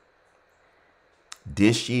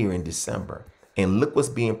this year in December. And look what's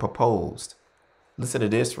being proposed. Listen to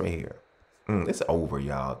this right here. It's over,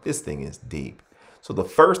 y'all. This thing is deep. So the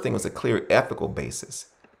first thing was a clear ethical basis.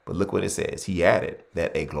 But look what it says. He added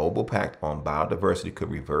that a global pact on biodiversity could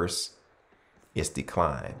reverse its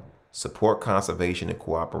decline, support conservation and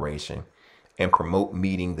cooperation, and promote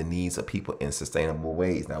meeting the needs of people in sustainable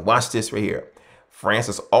ways. Now watch this right here.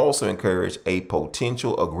 Francis also encouraged a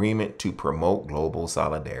potential agreement to promote global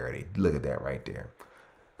solidarity. Look at that right there.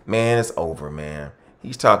 Man, it's over, man.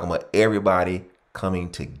 He's talking about everybody coming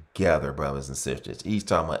together, brothers and sisters. He's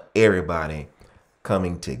talking about everybody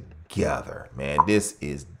coming together, man. This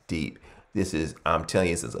is deep. This is, I'm telling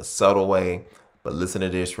you, this is a subtle way, but listen to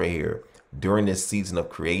this right here. During this season of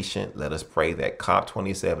creation, let us pray that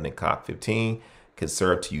COP27 and COP15 can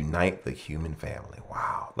serve to unite the human family.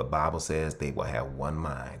 Wow. The Bible says they will have one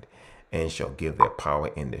mind and shall give their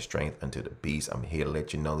power and their strength unto the beast. I'm here to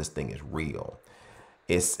let you know this thing is real.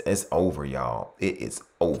 It's over, y'all. It is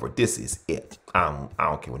over. This is it. I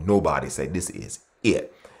don't care what nobody say. This is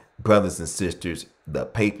it. Brothers and sisters, the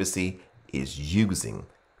papacy is using,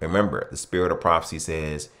 remember, the spirit of prophecy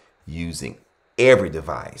says, using every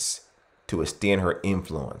device to extend her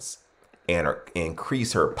influence and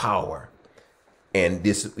increase her power. And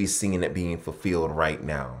this, we're seeing it being fulfilled right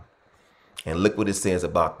now. And look what it says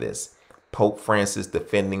about this. Pope Francis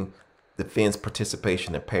defends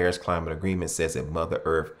participation in Paris Climate Agreement, says that Mother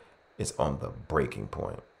Earth is on the breaking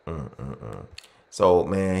point. So,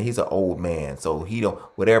 man, he's an old man. So he don't,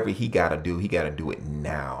 whatever he got to do it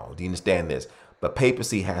now. Do you understand this? But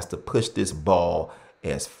papacy has to push this ball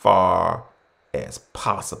as far as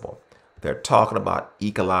possible. They're talking about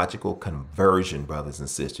ecological conversion, brothers and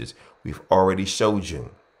sisters. We've already showed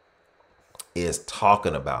you is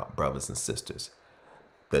talking about, brothers and sisters,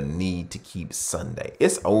 the need to keep Sunday.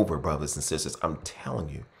 It's over, brothers and sisters. I'm telling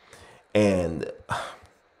you. And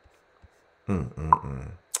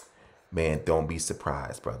man, don't be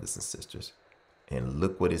surprised, brothers and sisters. And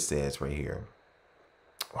look what it says right here.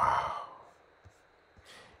 Wow.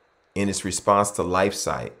 In its response to life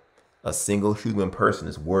sight, a single human person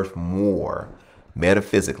is worth more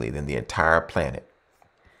metaphysically than the entire planet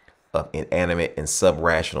of inanimate and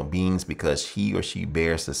subrational beings because he or she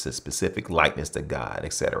bears a specific likeness to God,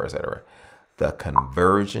 etc., etc. The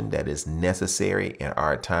conversion that is necessary in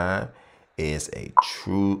our time is a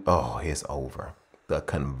true, it's over. The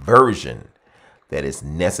conversion that is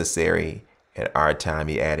necessary in our time,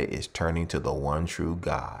 he added, is turning to the one true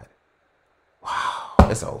God. Wow,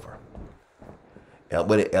 it's over.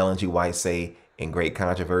 What did Ellen G. White say in Great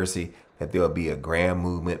Controversy? That there will be a grand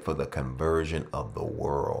movement for the conversion of the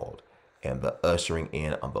world and the ushering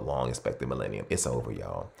in of the long expected millennium. It's over,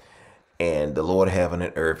 y'all. And the Lord heaven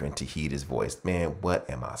and earth and to heed his voice. Man, what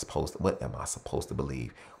am I supposed to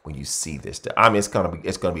believe when you see this? I mean, it's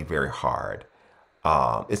gonna be very hard.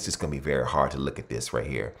 It's just gonna be very hard to look at this right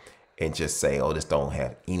here and just say, oh, this don't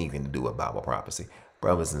have anything to do with Bible prophecy.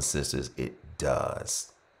 Brothers and sisters, it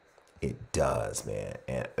does. It does, man.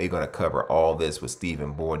 And we're going to cover all this with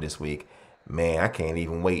Stephen Board this week. Man, I can't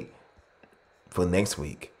even wait for next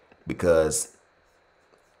week because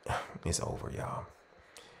it's over, y'all.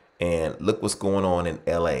 And look what's going on in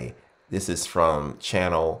LA. This is from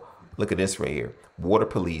channel. Look at this right here. Water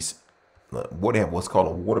police. They have what's called a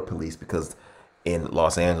water police because in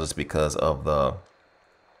Los Angeles because of the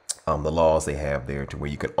laws they have there to where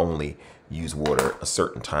you can only use water a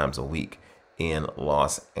certain times a week in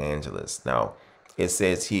Los Angeles. Now, it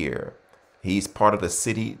says here, he's part of the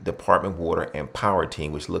City Department Water and Power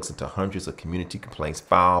Team, which looks into hundreds of community complaints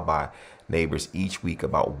filed by neighbors each week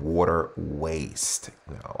about water waste.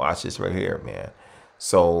 Now, watch this right here, man.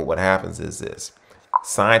 So what happens is this.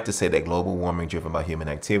 Scientists say that global warming driven by human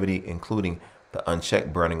activity, including the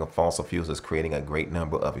unchecked burning of fossil fuels, is creating a great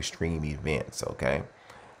number of extreme events, okay?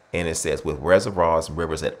 And it says, with reservoirs and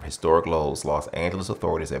rivers at historic lows, Los Angeles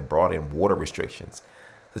authorities have brought in water restrictions,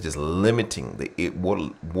 such as limiting the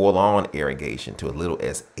wall-on irrigation to as little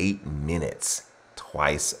as 8 minutes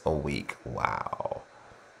twice a week. Wow.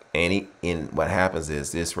 And what happens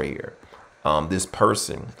is this right here. This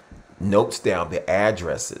person notes down the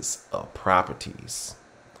addresses of properties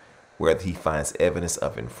where he finds evidence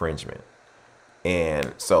of infringement.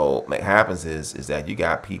 And so what happens is that you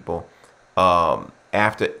got people...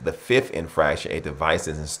 after the 5th infraction, a device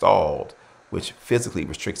is installed which physically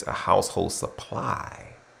restricts a household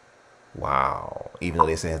supply. Wow. Even though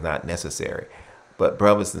they say it's not necessary. But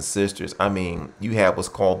brothers and sisters, I mean, you have what's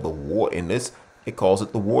called the water. In this, it calls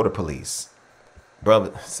it the water police.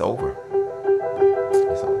 Brother, it's over.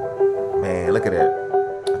 It's over. Man, look at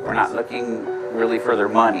that. We're not looking really for their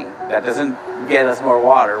money. That doesn't get us more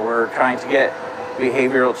water. We're trying to get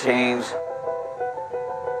behavioral change.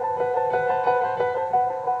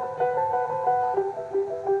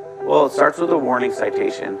 Well, it starts with a warning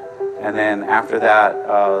citation, and then after that,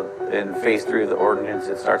 in phase 3 of the ordinance,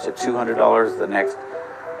 it starts at $200. The next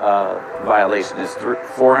violation is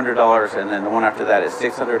 $400, and then the one after that is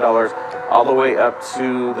 $600, all the way up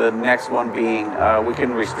to the next one being we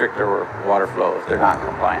can restrict their water flow if they're not in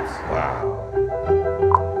compliance. Wow.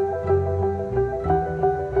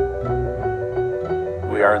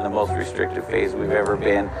 We are in the most restrictive phase we've ever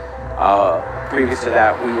been. Previous to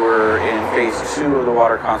that, we were in phase 2 of the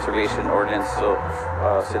water conservation ordinance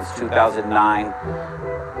since 2009.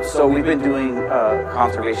 So we've been doing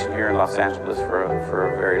conservation here in Los Angeles for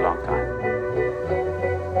a very long time.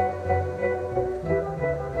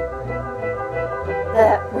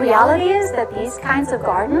 The reality is that these kinds of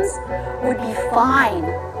gardens would be fine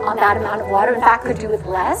on that amount of water. In fact, could do with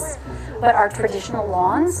less, but our traditional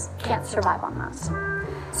lawns can't survive on that.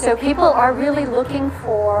 So people are really looking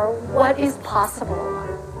for what is possible.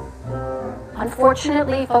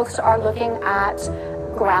 Unfortunately, folks are looking at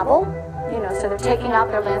gravel, so they're taking out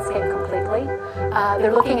their landscape completely.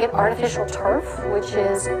 They're looking at artificial turf, which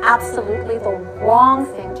is absolutely the wrong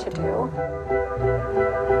thing to do.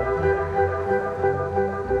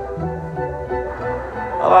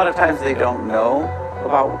 A lot of times they don't know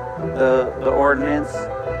about the ordinance,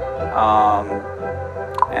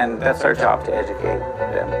 and that's our job to educate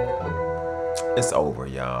them. It's over,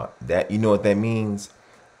 y'all. That, you know what that means?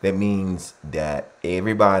 That means that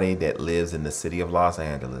everybody that lives in the city of Los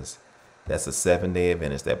Angeles, that's a 7-day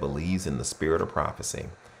Adventist that believes in the spirit of prophecy,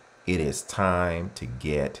 it is time to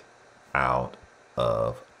get out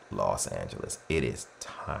of Los Angeles. It is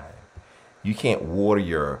time. You can't water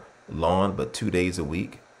your lawn but 2 days a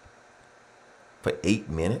week for 8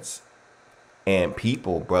 minutes. And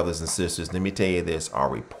people, brothers and sisters, let me tell you this, are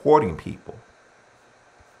reporting people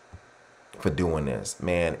for doing this.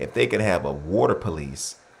 Man, if they can have a water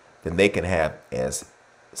police, then they can have, as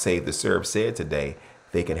Save the Serve said today,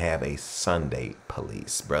 they can have a Sunday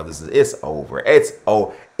police, brothers. It's over. It's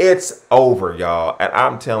over, y'all. And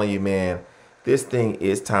I'm telling you, man, this thing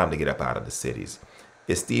is time to get up out of the cities.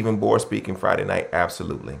 Is Stephen Bohr speaking Friday night?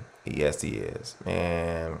 Absolutely. Yes, he is.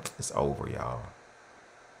 Man, it's over, y'all.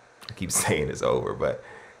 I keep saying it's over, but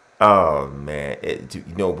oh man,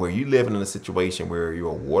 you know, where you living in a situation where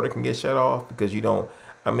your water can get shut off because you don't.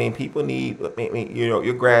 I mean, people need. You know,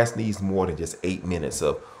 your grass needs more than just 8 minutes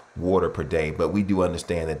of water per day. But we do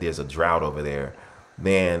understand that there's a drought over there.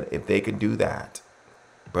 Man, if they could do that,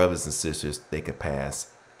 brothers and sisters, they could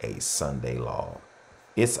pass a Sunday law.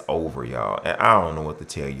 It's over, y'all, and I don't know what to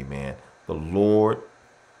tell you, man. The Lord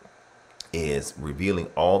is revealing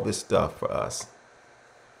all this stuff for us.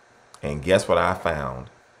 And guess what I found?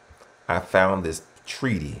 I found this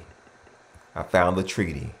treaty. I found the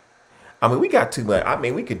treaty. I mean, we got too much. I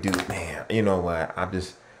mean, we could do, man, you know what?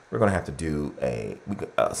 We're going to have to do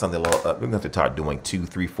Sunday law. We're going to have to start doing 2,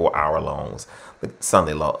 3, 4 hour longs.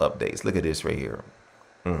 Sunday law updates. Look at this right here.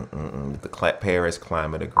 The Paris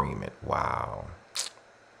Climate Agreement. Wow.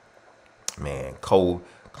 Man,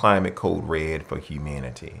 climate code red for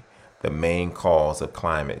humanity. The main cause of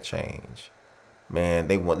climate change. Man,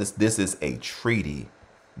 they want this. This is a treaty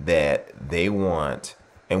that they want.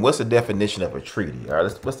 And what's the definition of a treaty? All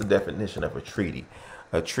right, what's the definition of a treaty?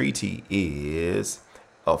 A treaty is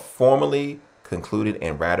a formally concluded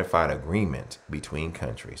and ratified agreement between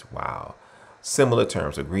countries. Wow. Similar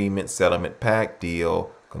terms: agreement, settlement, pact,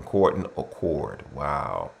 deal, concordant, accord.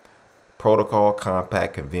 Wow. Protocol,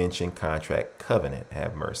 compact, convention, contract, covenant.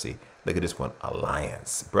 Have mercy. Look at this one.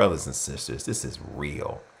 Alliance. Brothers and sisters, this is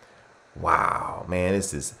real. Wow, man,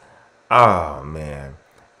 this is, oh, man.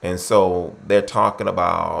 And so they're talking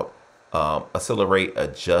about accelerate a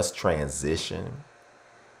just transition.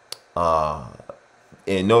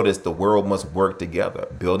 And notice the world must work together.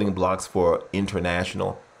 Building blocks for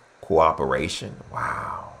international cooperation.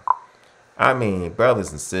 Wow. I mean,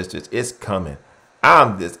 brothers and sisters, it's coming.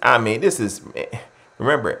 This is,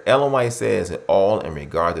 remember, Ellen White says that all in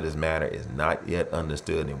regard to this matter is not yet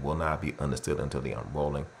understood and will not be understood until the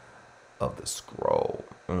unrolling of the scroll.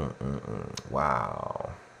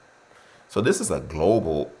 Wow. So this is a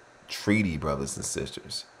global treaty, brothers and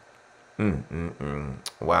sisters.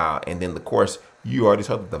 Wow. And then, of course, you already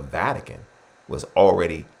saw that the Vatican was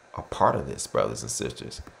already a part of this, brothers and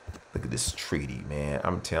sisters. Look at this treaty, man.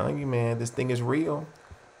 I'm telling you, man, this thing is real.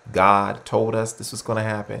 God told us this was going to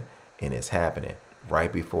happen, and it's happening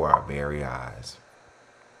right before our very eyes.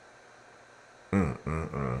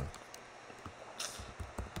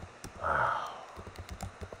 Wow.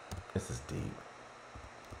 This is deep.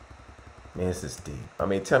 Man, this is deep. I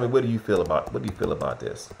mean, tell me, what do you feel about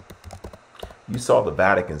this? You saw the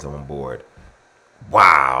Vatican's on board.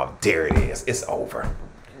 Wow, there it is. It's over.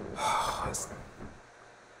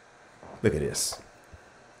 Look at this.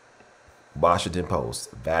 Washington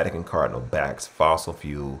Post, Vatican Cardinal backs fossil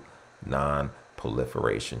fuel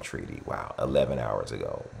non-proliferation treaty. Wow, 11 hours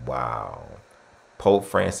ago. Wow. Pope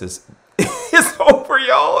Francis, it's over,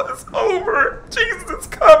 y'all. It's over. Jesus is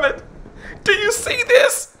coming. Do you see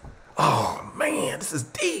this? Oh, man, this is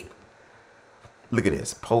deep. Look at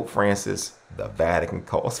this. Pope Francis, the Vatican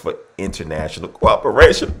calls for international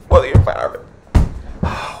cooperation for the environment.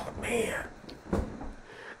 Oh, man.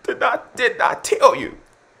 Did not tell you.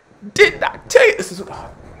 Did not tell you. This is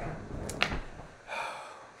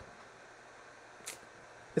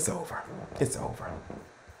it's over. It's over.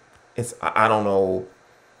 I don't know.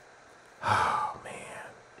 Oh man.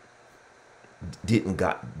 Didn't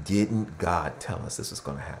God tell us this was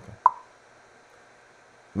going to happen?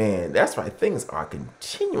 Man, that's right. Things are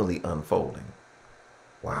continually unfolding.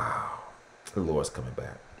 Wow. The Lord's coming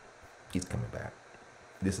back. He's coming back.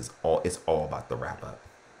 It's all about the wrap up.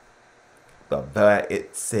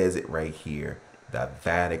 It says it right here. The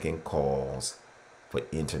Vatican calls for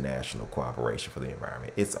international cooperation for the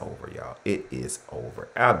environment. It's over, y'all. It is over.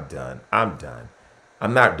 I'm done.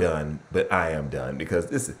 I'm not done, but I am done because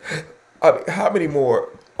this is. I mean, how many more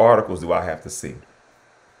articles do I have to see?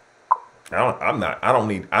 I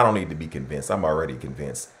don't need to be convinced. I'm already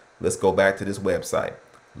convinced. Let's go back to this website.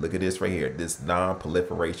 Look at this right here. This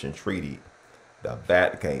non-proliferation treaty. The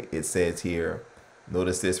Vatican. It says here.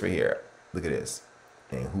 Notice this right here. Look at this.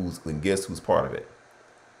 And guess who's part of it?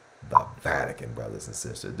 The Vatican, brothers and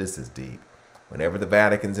sisters. This is deep. Whenever the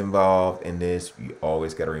Vatican's involved in this, you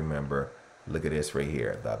always got to remember. Look at this right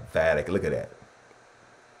here. The Vatican. Look at that.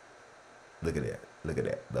 Look at that. Look at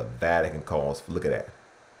that. The Vatican calls. Look at that.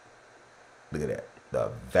 Look at that.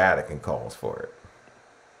 The Vatican calls for it.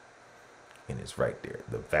 And it's right there.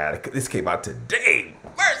 The Vatican. This came out today.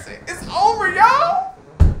 Mercy. It's over, y'all.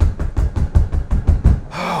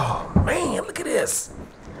 Oh, man. Look at this.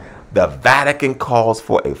 The Vatican calls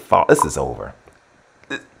for a fall. This is over.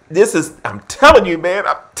 This is, I'm telling you, man.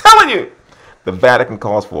 I'm telling you. The Vatican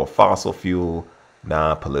calls for a fossil fuel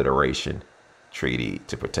non-proliferation treaty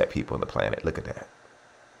to protect people on the planet. Look at that.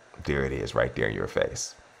 There it is right there in your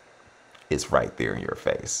face. It's right there in your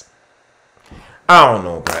face. I don't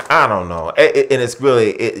know, but I don't know. And it's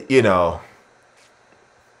really,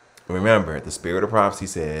 remember, the spirit of prophecy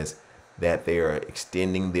says that they are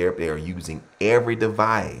they are using every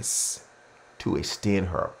device to extend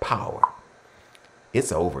her power.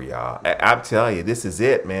 It's over, y'all. I'm telling you, this is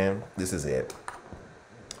it, man. This is it.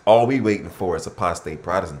 All we waiting for is apostate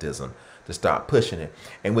Protestantism to start pushing it.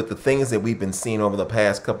 And with the things that we've been seeing over the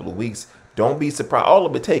past couple of weeks, don't be surprised. All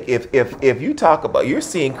it would take, if you talk about, you're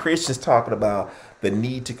seeing Christians talking about the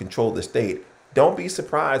need to control the state, don't be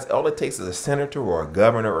surprised. All it takes is a senator or a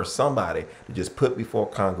governor or somebody to just put before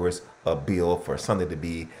Congress a bill for something to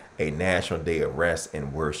be a national day of rest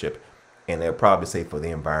and worship. And they'll probably say for the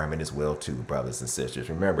environment as well, too, brothers and sisters.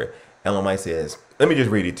 Remember, Ellen White says, let me just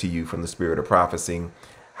read it to you from the spirit of prophecy.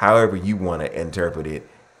 However you want to interpret it,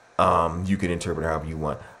 you can interpret it however you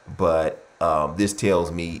want. But this tells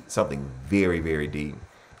me something very, very deep.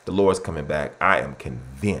 The Lord's coming back. I am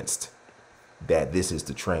convinced that this is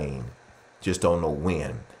the train. Just don't know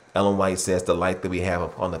when. Ellen White says the light that we have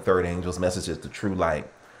upon the third angel's message is the true light.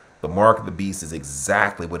 The mark of the beast is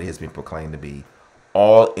exactly what it has been proclaimed to be.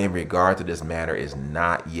 All in regard to this matter is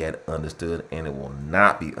not yet understood, and it will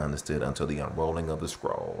not be understood until the unrolling of the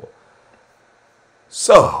scroll.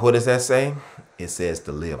 So, what does that say? It says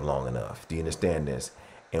to live long enough. Do you understand this?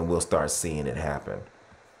 And we'll start seeing it happen.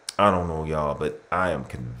 I don't know, y'all, but I am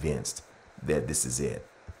convinced that this is it.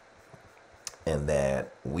 And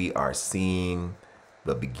that we are seeing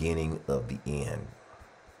the beginning of the end.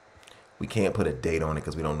 We can't put a date on it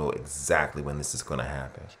because we don't know exactly when this is going to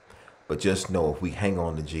happen. But just know if we hang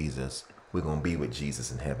on to Jesus, we're going to be with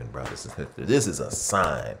Jesus in heaven, brothers and sisters. This is a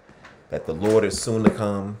sign that the Lord is soon to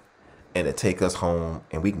come and to take us home,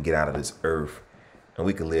 and we can get out of this earth and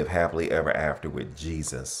we can live happily ever after with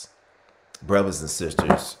Jesus. Brothers and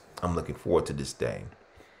sisters, I'm looking forward to this day.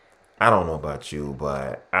 I don't know about you,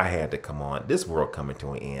 but I had to come on. This world coming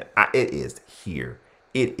to an end. It is here.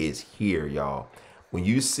 It is here, y'all. When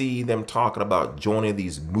you see them talking about joining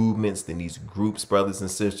these movements and these groups, brothers and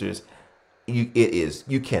sisters,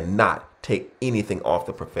 you cannot take anything off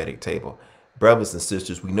the prophetic table. Brothers and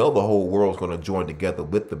sisters, we know the whole world is going to join together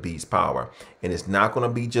with the beast power. And it's not going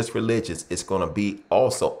to be just religious. It's going to be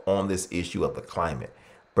also on this issue of the climate.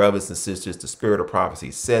 Brothers and sisters, the spirit of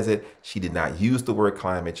prophecy says it. She did not use the word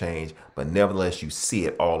climate change, but nevertheless, you see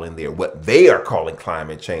it all in there. What they are calling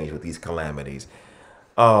climate change with these calamities.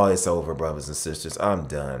 Oh, it's over, brothers and sisters. I'm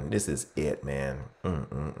done. This is it, man.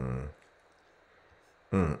 I'm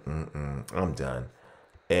done.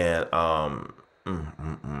 And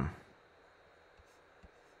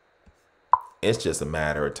it's just a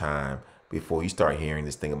matter of time before you start hearing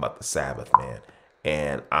this thing about the Sabbath, man.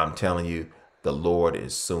 And I'm telling you, the Lord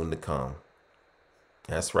is soon to come.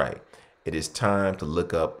 That's right. It is time to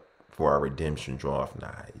look up for our redemption draweth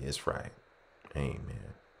nigh. It's right.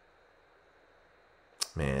 Amen.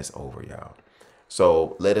 Man, it's over, y'all.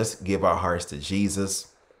 So let us give our hearts to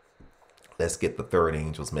Jesus. Let's get the third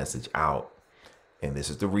angel's message out. And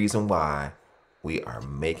this is the reason why we are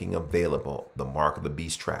making available the Mark of the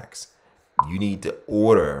Beast tracks. You need to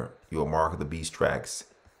order your Mark of the Beast tracks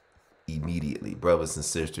immediately. Brothers and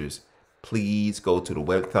sisters, please go to the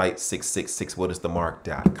website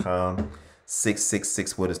 666whatisthemark.com.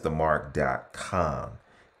 666whatisthemark.com.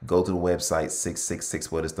 Go to the website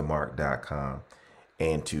 666whatisthemark.com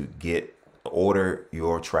and to order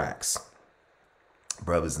your tracks.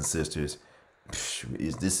 Brothers and sisters, it's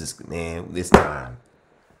time.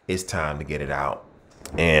 It's time to get it out.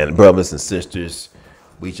 And brothers and sisters,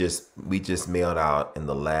 we just mailed out in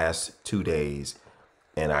the last 2 days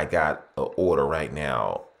And I got an order right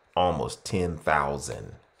now, almost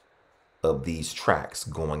 10,000 of these tracks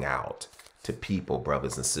going out to people,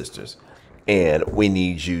 brothers and sisters. And we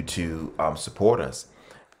need you to support us.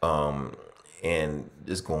 And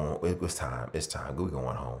it's going, it was time. It's time. We're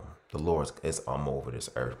going home. The Lord's, it's over this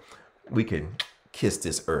earth. We can kiss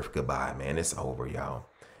this earth goodbye, man. It's over, y'all.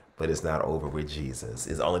 But it's not over with Jesus.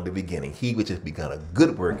 It's only the beginning. He which has begun a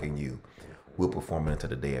good work in you will perform it until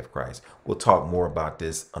the day of Christ. We'll talk more about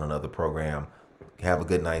this on another program. Have a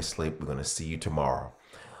good night's sleep. We're going to see you tomorrow.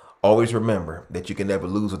 Always remember that you can never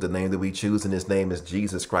lose with the name that we choose, and his name is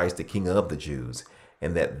Jesus Christ, the King of the Jews,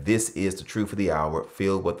 and that this is the truth of the hour,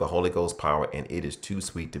 filled with the Holy Ghost power, and it is too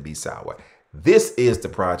sweet to be sour. This is the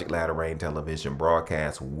Project Latter Rain television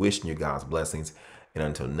broadcast, wishing you God's blessings, and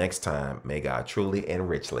until next time, may God truly and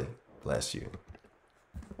richly bless you.